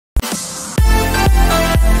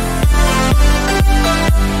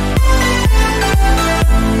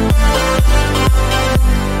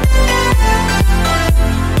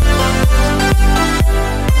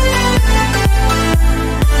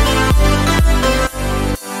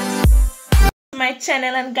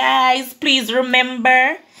channel, and guys, please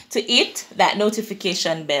remember to hit that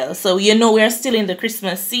notification bell so you know we're still in the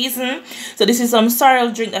Christmas season. So this is some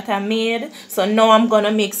sorrel drink that I made. So now I'm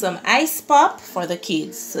gonna make some ice pop for the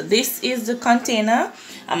kids. So this is the container.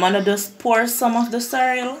 I'm gonna just pour some of the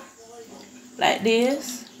sorrel like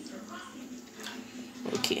this.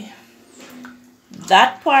 Okay,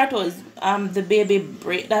 that part was the baby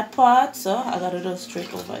break that part, so I gotta do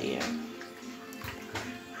straight over here.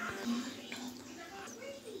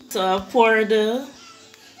 So I pour the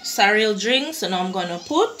sorrel drink, so now I'm gonna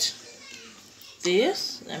put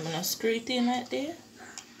this. I'm gonna screw it in like this.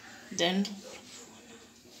 Then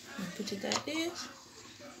put it like this.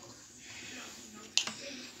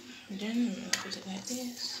 Then put it like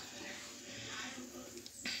this.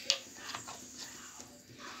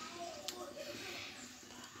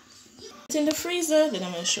 It's in the freezer, then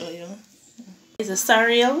I'm gonna show you. It's a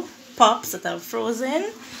sorrel pops that I've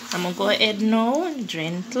frozen. I'm gonna go ahead now and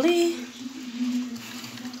gently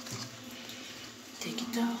take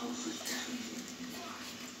it out.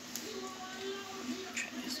 Try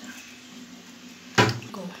this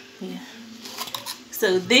one. Go here.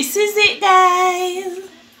 So this is it, guys.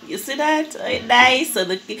 You see that? Oh, it's nice. So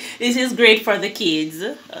this is great for the kids.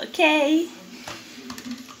 Okay.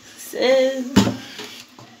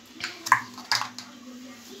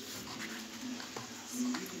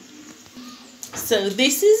 So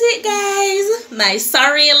this is it, guys. My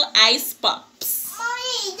sorrel ice pops.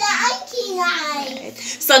 Right.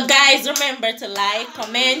 So guys, remember to like,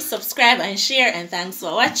 comment, subscribe, and share. And thanks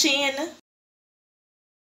for watching.